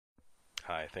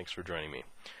Hi, thanks for joining me.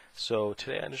 So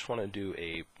today I just want to do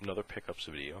another pickups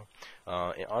video.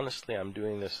 And honestly, I'm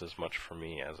doing this as much for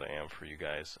me as I am for you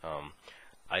guys.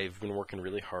 I've been working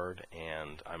really hard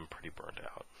and I'm pretty burnt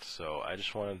out. So I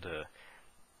just wanted to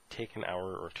take an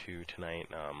hour or two tonight,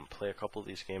 play a couple of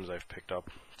these games I've picked up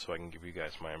so I can give you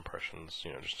guys my impressions,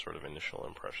 just sort of initial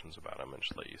impressions about them and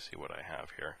just let you see what I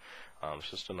have here.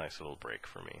 It's just a nice little break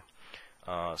for me.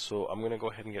 So I'm going to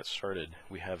go ahead and get started.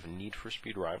 We have Need for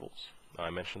Speed Rivals. I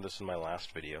mentioned this in my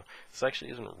last video. This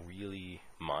actually isn't really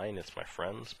mine, it's my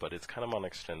friend's, but it's kind of on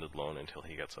extended loan until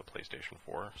he gets a PlayStation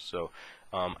 4. So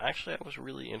actually I was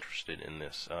really interested in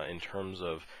this in terms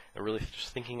of really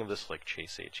just thinking of this like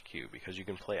Chase HQ, because you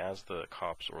can play as the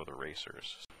cops or the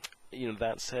racers.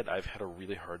 That said, I've had a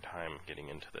really hard time getting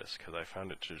into this because I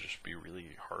found it to just be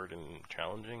really hard and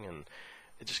challenging, and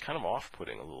it's just kind of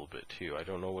off-putting a little bit too. I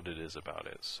don't know what it is about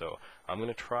it, so I'm going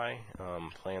to try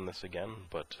playing this again,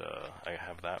 but I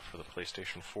have that for the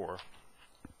PlayStation 4.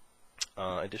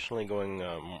 Additionally, going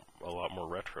a lot more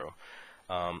retro,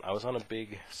 I was on a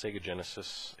big Sega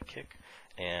Genesis kick,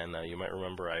 and you might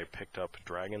remember I picked up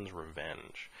Dragon's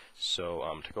Revenge.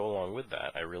 So to go along with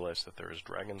that, I realized that there is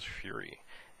Dragon's Fury.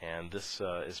 And this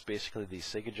is basically the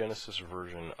Sega Genesis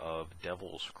version of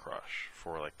Devil's Crush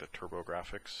for like the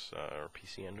TurboGrafx or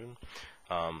PC Engine.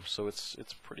 So it's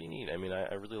pretty neat. I mean,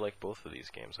 I really like both of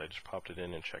these games. I just popped it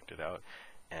in and checked it out,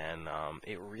 and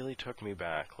it really took me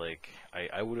back. Like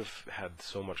I would have had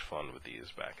so much fun with these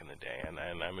back in the day, and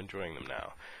I'm enjoying them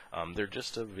now. They're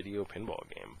just a video pinball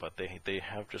game, but they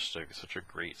have just such a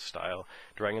great style.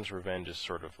 Dragon's Revenge is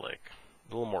sort of like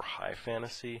a little more high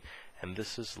fantasy, and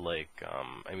this is like,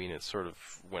 I mean, it's sort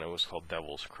of, when it was called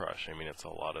Devil's Crush, I mean, it's a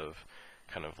lot of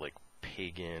kind of like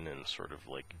pagan and sort of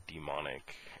like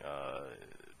demonic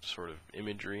sort of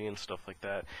imagery and stuff like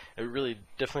that. It really,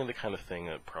 definitely the kind of thing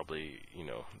that probably,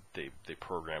 they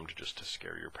programmed just to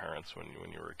scare your parents when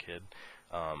you were a kid.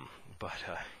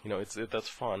 That's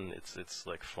fun. It's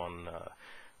like fun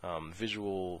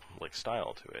visual like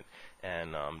style to it,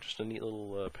 and just a neat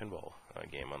little pinball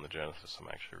game on the Genesis. I'm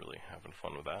actually really having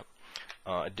fun with that.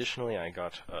 Additionally, I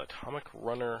got Atomic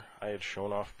Runner. I had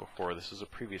shown off before. This is a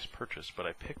previous purchase, but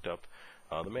I picked up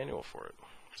the manual for it.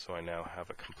 So I now have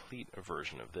a complete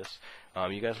version of this.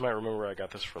 You guys might remember I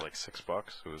got this for like $6.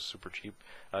 It was super cheap.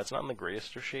 It's not in the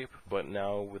greatest of shape, but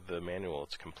now with the manual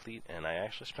it's complete, and I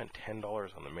actually spent $10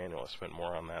 on the manual. I spent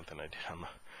more on that than I did on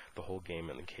the whole game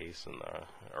and the case and the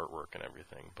artwork and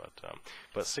everything.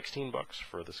 But $16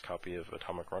 for this copy of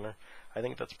Atomic Runner. I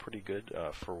think that's pretty good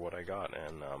for what I got,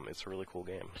 and it's a really cool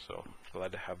game. So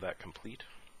glad to have that complete.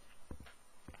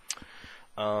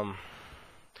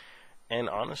 And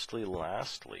honestly,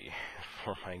 lastly,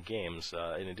 for my games,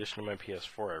 in addition to my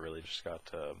PS4, I really just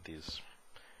got these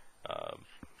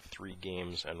 3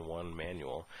 games and 1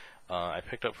 manual. I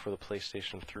picked up for the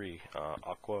PlayStation 3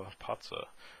 Aqua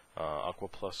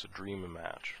Plus Dream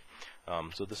Match.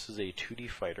 So this is a 2D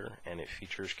fighter, and it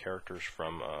features characters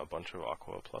from a bunch of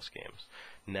Aqua Plus games.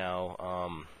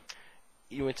 Now,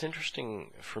 it's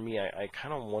interesting for me. I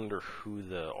kind of wonder who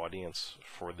the audience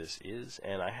for this is,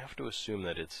 and I have to assume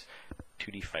that it's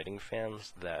 2D fighting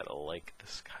fans that like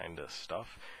this kind of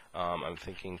stuff. I'm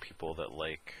thinking people that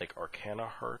like Arcana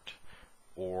Heart,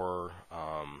 or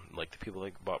like the people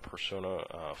that bought Persona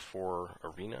 4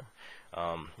 Arena.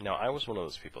 Now, I was one of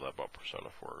those people that bought Persona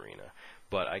 4 Arena,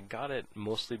 but I got it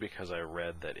mostly because I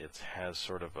read that it has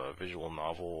sort of a visual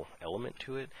novel element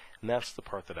to it, and that's the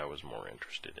part that I was more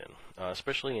interested in,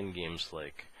 especially in games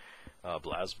like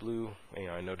BlazBlue.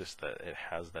 I noticed that it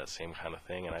has that same kind of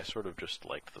thing, and I sort of just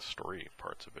liked the story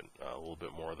parts of it a little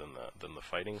bit more than the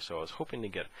fighting. So I was hoping to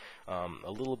get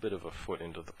a little bit of a foot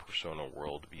into the Persona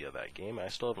world via that game. I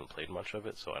still haven't played much of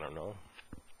it, so I don't know.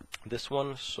 This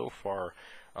one, so far,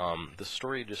 the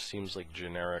story just seems like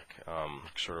generic,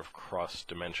 sort of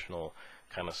cross-dimensional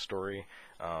kind of story.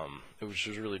 It was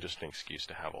just really just an excuse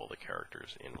to have all the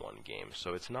characters in one game,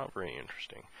 so it's not very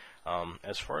interesting.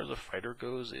 As far as the fighter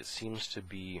goes, it seems to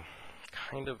be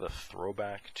kind of a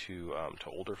throwback to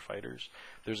older fighters.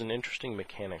 There's an interesting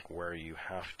mechanic where you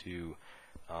have to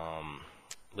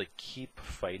like keep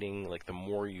fighting. Like the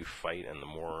more you fight and the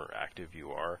more active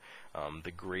you are,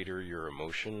 the greater your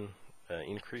emotion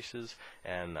increases,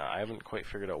 and I haven't quite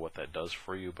figured out what that does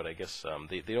for you, but I guess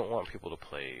they don't want people to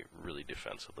play really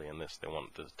defensively in this. They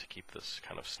want to keep this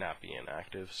kind of snappy and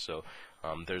active, so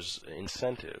there's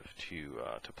incentive to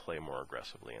play more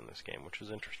aggressively in this game, which is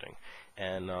interesting.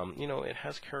 And it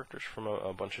has characters from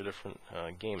a bunch of different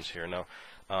games here. Now,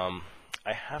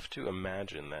 I have to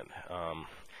imagine that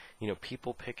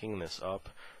people picking this up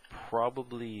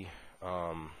probably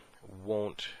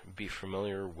won't be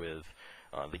familiar with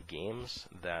the games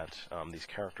that these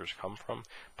characters come from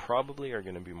probably are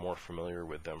going to be more familiar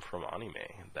with them from anime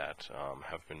that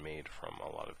have been made from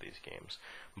a lot of these games.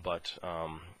 But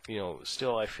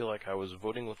still, I feel like I was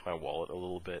voting with my wallet a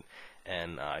little bit,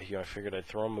 and I figured I'd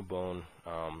throw them a bone.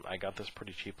 I got this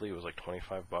pretty cheaply; it was like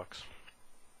 $25,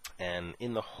 and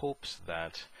in the hopes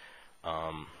that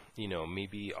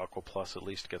maybe Aqua Plus at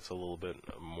least gets a little bit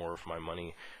more of my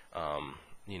money.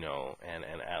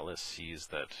 And Atlas sees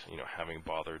that, having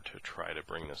bothered to try to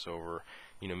bring this over,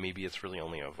 maybe it's really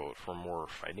only a vote for more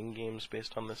fighting games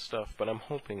based on this stuff, but I'm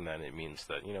hoping that it means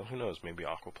that, who knows, maybe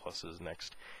Aqua Plus's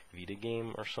next Vita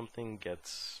game or something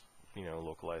gets,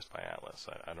 localized by Atlas.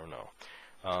 I don't know.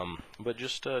 But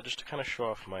just to kind of show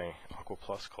off my Aqua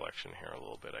Plus collection here a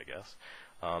little bit, I guess.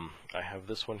 I have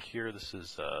this one here. This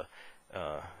is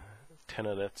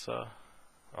Tenerezza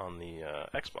on the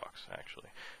Xbox, actually.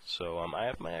 So I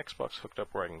have my Xbox hooked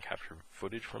up where I can capture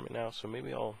footage from it now, so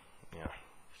maybe I'll,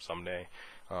 someday,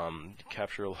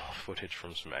 capture a little footage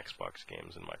from some Xbox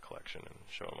games in my collection and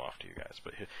show them off to you guys.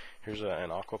 But here's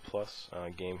an Aqua Plus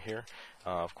game here.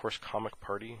 Of course, Comic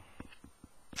Party.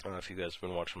 If you guys have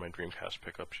been watching my Dreamcast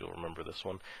pickups, you'll remember this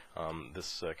one.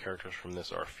 Characters from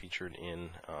this are featured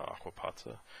in Aqua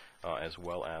Pazza, as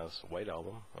well as White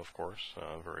Album, of course.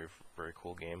 Very, very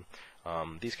cool game.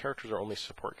 These characters are only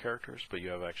support characters, but you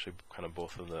have actually kind of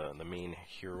both of the main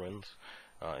heroines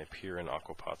appear in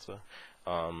Aqua Pazza.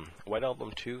 White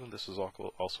Album 2, this is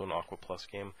also an Aqua Plus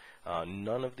game.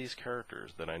 None of these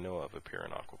characters that I know of appear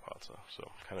in Aqua Pazza, so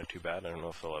kind of too bad. I don't know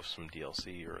if they'll have some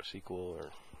DLC or a sequel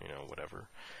or whatever.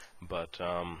 But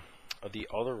the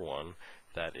other one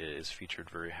that is featured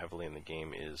very heavily in the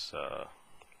game is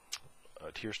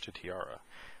Tears to Tiara.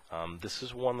 This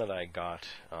is one that I got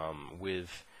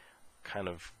with kind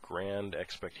of grand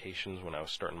expectations when I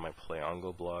was starting my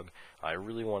Playongo blog. I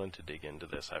really wanted to dig into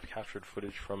this. I've captured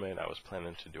footage from it. I was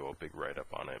planning to do a big write-up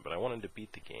on it, but I wanted to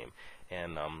beat the game.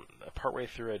 And partway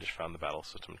through, I just found the battle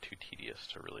system too tedious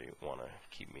to really want to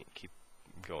keep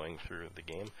going through the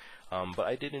game. But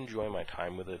I did enjoy my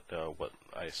time with it, what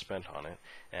I spent on it,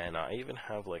 and I even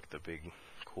have like the big,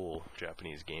 cool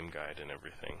Japanese game guide and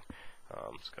everything.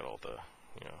 It's got all the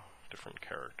different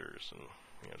characters and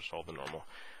just all the normal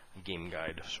game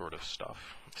guide sort of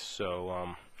stuff. So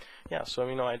I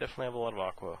definitely have a lot of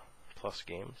Aqua Plus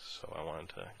games, so I wanted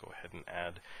to go ahead and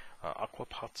add Aqua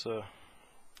Pazza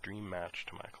Dream Match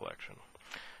to my collection.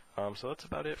 So that's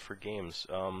about it for games.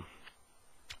 I'll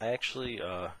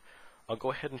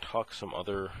go ahead and talk some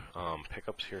other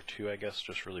pickups here too, I guess,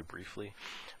 just really briefly.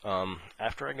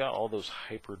 After I got all those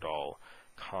Hyperdoll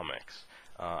comics,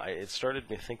 it started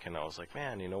me thinking. I was like,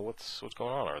 man, what's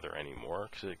going on? Are there any more?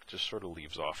 Because it just sort of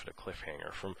leaves off at a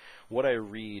cliffhanger. From what I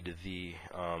read, the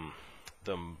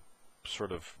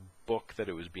sort of book that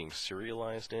it was being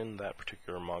serialized in, that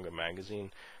particular manga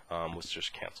magazine, was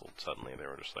just canceled suddenly. They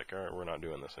were just like, all right, we're not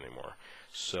doing this anymore.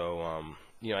 So,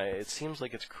 it seems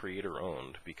like it's creator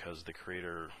owned because the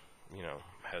creator,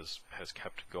 has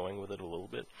kept going with it a little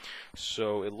bit.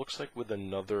 So it looks like with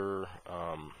another,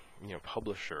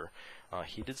 publisher,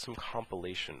 he did some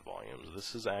compilation volumes.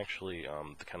 This is actually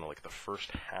kind of like the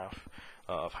first half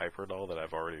of Hyperdoll that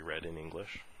I've already read in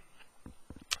English.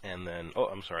 And then,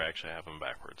 I'm sorry, actually I have them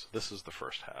backwards. This is the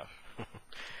first half,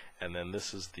 and then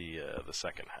this is the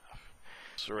second half.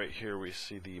 So right here we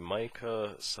see the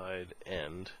Micah side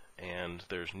end, and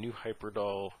there's new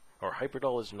Hyperdoll, or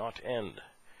Hyperdoll is not end.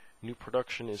 New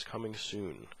production is coming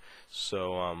soon.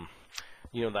 So,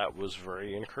 that was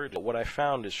very encouraging. But what I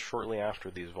found is shortly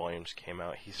after these volumes came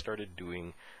out, he started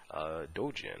doing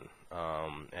doujin,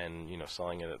 and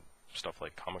selling it at stuff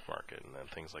like Comic Market and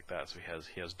things like that. So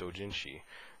he has Doujinshi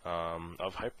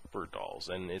of Hyperdolls,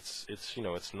 and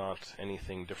it's not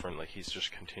anything different. Like, he's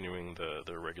just continuing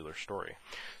the regular story.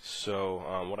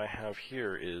 So what I have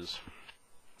here is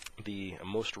the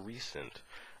most recent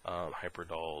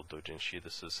Hyperdoll Doujinshi.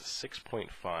 This is 6.5.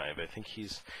 I think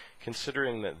he's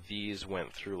considering that these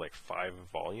went through like 5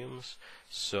 volumes.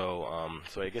 So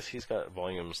I guess he's got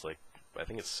volumes like, I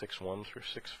think it's 6.1 through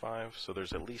 6.5, so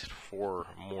there's at least 4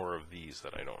 more of these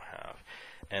that I don't have.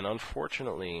 And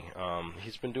unfortunately,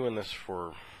 he's been doing this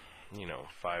for,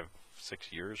 5-6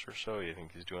 years or so. I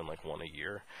think he's doing like 1 a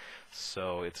year.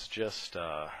 So it's just,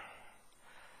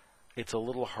 it's a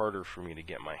little harder for me to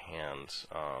get my hands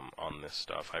on this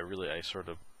stuff. I sort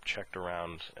of checked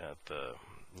around at the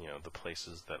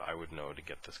places that I would know to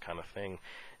get this kind of thing,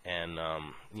 and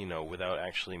without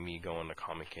actually me going to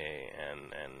Comic A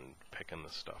and picking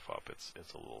this stuff up, it's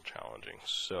a little challenging.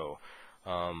 So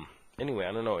anyway,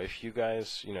 I don't know if you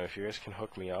guys can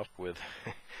hook me up with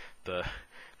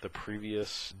the the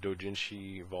previous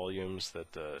Doujinshi volumes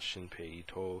that Shinpei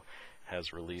Ito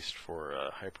has released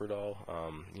for Hyperdoll,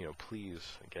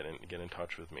 please get in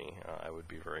touch with me. I would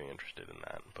be very interested in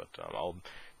that. But I'll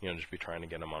just be trying to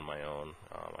get them on my own.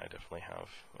 I definitely have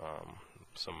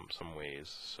some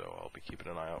ways, so I'll be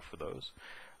keeping an eye out for those.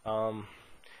 And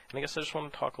I guess I just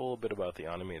want to talk a little bit about the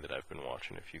anime that I've been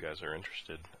watching, if you guys are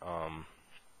interested.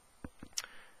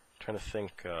 Trying to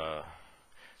think,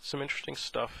 some interesting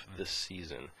stuff this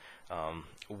season.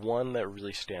 One that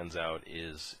really stands out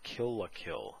is Kill la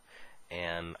Kill,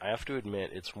 and I have to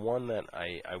admit it's one that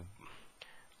I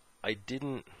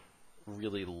didn't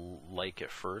really like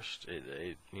at first.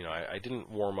 I didn't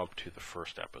warm up to the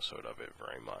first episode of it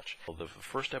very much. Well, the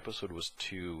first episode was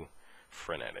too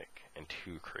frenetic and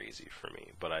too crazy for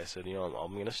me, but I said,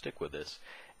 I'm going to stick with this.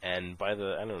 And by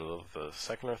the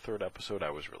second or third episode,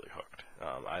 I was really hooked.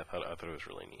 I thought it was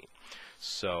really neat.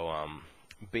 So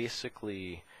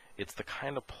basically, it's the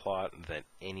kind of plot that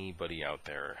anybody out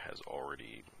there has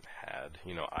already had.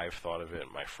 I've thought of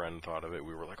it. My friend thought of it.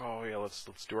 We were like, oh yeah, let's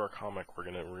do our comic. We're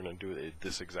gonna do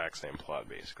this exact same plot,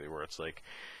 basically, where it's like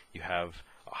you have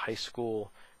a high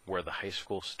school where the high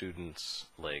school students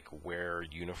wear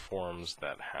uniforms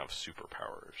that have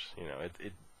superpowers.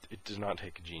 It does not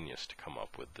take a genius to come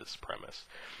up with this premise.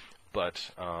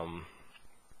 But,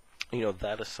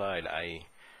 that aside,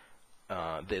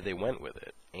 they went with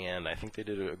it, and I think they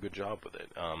did a good job with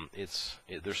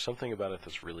it. There's something about it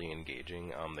that's really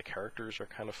engaging. The characters are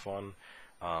kind of fun.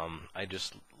 I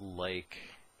just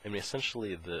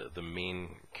essentially the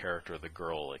main character, the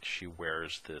girl, she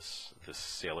wears this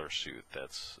sailor suit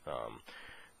that's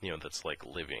that's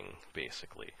living,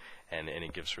 basically, and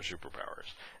it gives her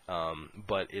superpowers.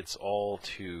 But it's all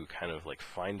to kind of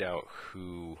find out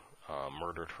who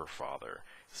murdered her father.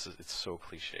 It's so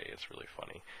cliche, it's really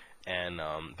funny. And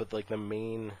but the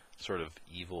main sort of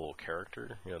evil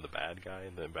character, the bad guy,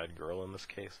 the bad girl in this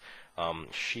case,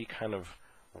 she kind of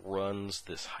runs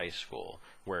this high school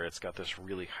where it's got this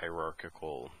really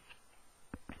hierarchical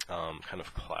kind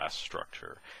of class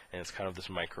structure, and it's kind of this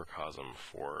microcosm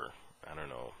for, I don't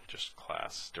know, just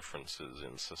class differences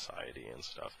in society and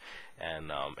stuff. And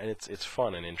it's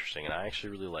fun and interesting, and I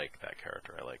actually really like that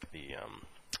character. I like the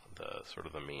sort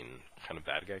of the main kind of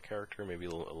bad guy character, maybe a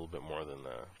little bit more than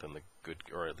the good,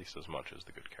 or at least as much as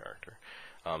the good character.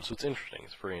 So it's interesting.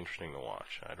 It's very interesting to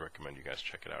watch. I'd recommend you guys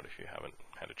check it out if you haven't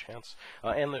had a chance.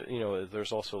 And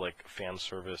there's also fan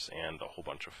service and a whole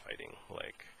bunch of fighting,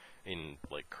 in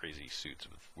crazy suits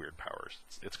with weird powers.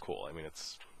 It's cool. I mean,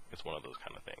 it's one of those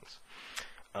kind of things.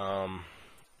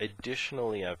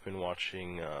 Additionally, I've been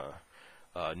watching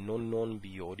Non Non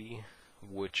Biori,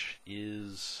 which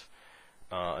is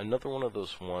another one of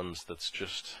those ones that's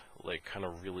just kind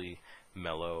of really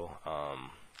mellow.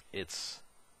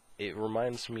 It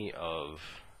reminds me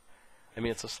of,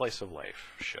 it's a slice of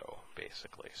life show,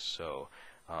 basically. So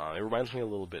it reminds me a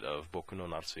little bit of Boku no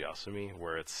Natsuyasumi,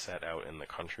 where it's set out in the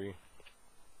country.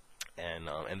 And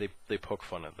they poke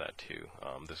fun at that too.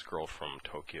 This girl from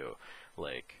Tokyo,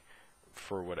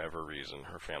 for whatever reason,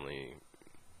 her family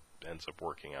ends up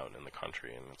working out in the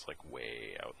country, and it's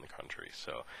way out in the country.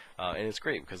 So and it's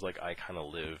great because I kind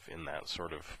of live in that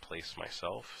sort of place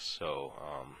myself. So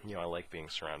I like being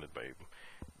surrounded by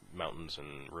mountains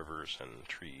and rivers and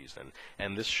trees,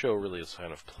 and this show really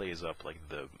kind of plays up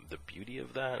the beauty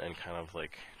of that, and kind of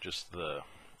just the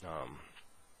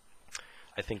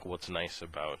I think what's nice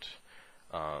about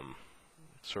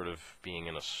sort of being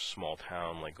in a small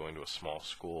town, going to a small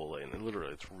school, and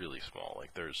literally it's really small.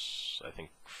 There's, I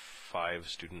think, 5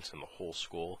 students in the whole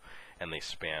school, and they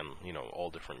span,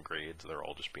 all different grades. They're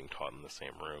all just being taught in the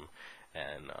same room,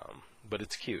 and but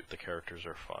it's cute. The characters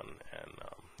are fun, and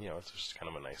it's just kind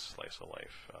of a nice slice of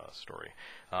life story.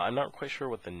 I'm not quite sure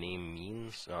what the name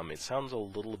means. It sounds a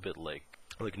little bit like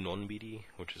nonbiri,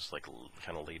 which is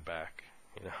kind of laid back.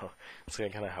 It's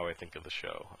kind of how I think of the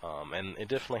show. And it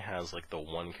definitely has the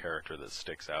one character that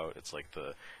sticks out. It's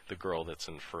the girl that's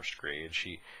in first grade.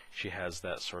 She has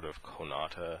that sort of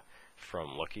Konata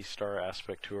from Lucky Star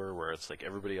aspect to her, where it's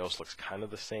everybody else looks kind of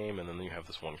the same, and then you have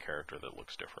this one character that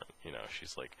looks different.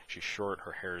 She's short,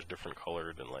 her hair is different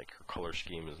colored, and her color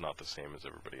scheme is not the same as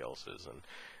everybody else's, and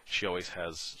she always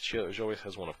has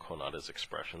one of Konata's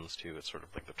expressions too. It's sort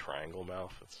of like the triangle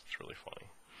mouth. It's really funny.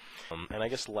 And I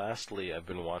guess lastly, I've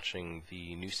been watching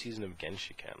the new season of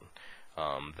Genshiken.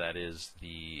 That is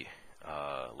the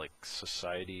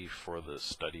Society for the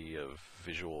Study of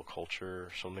Visual Culture,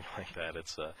 or something like that.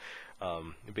 It's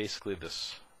basically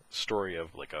this story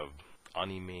of a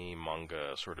anime,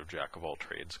 manga sort of jack of all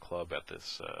trades club at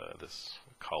this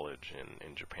college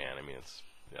in Japan. It's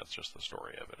that's just the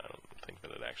story of it. I don't think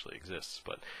that it actually exists,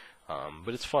 but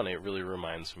it's fun. It really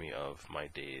reminds me of my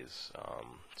days,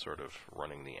 sort of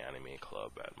running the anime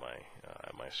club at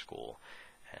my school,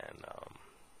 and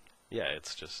yeah,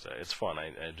 it's just it's fun.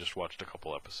 I just watched a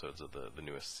couple episodes of the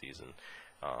newest season.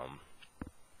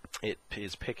 It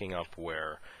is picking up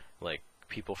where like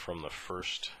people from the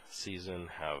first season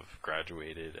have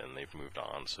graduated and they've moved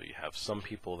on. So you have some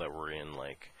people that were in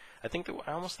like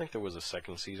I almost think there was a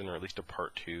second season or at least a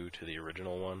part 2 to the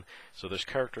original one. So there's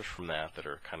characters from that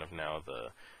are kind of now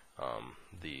the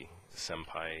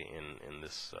senpai in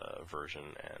this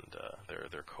version, and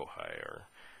their kohai are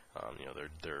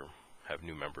they're have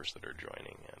new members that are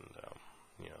joining, and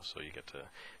so you get to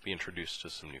be introduced to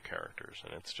some new characters,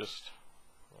 and it's just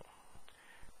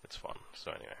it's fun.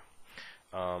 So anyway,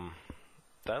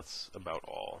 that's about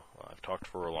all. I've talked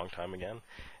for a long time again,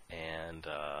 and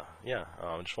yeah,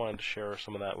 just wanted to share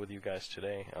some of that with you guys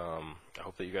today. I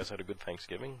hope that you guys had a good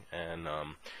Thanksgiving, and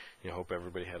hope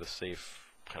everybody had a safe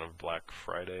kind of Black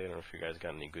Friday. I don't know if you guys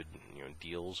got any good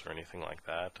deals or anything like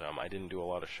that. I didn't do a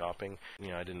lot of shopping.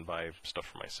 I didn't buy stuff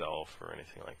for myself or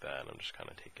anything like that. I'm just kind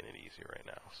of taking it easy right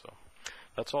now. So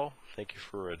that's all. Thank you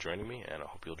for joining me, and I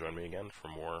hope you'll join me again for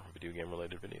more video game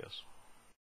related videos.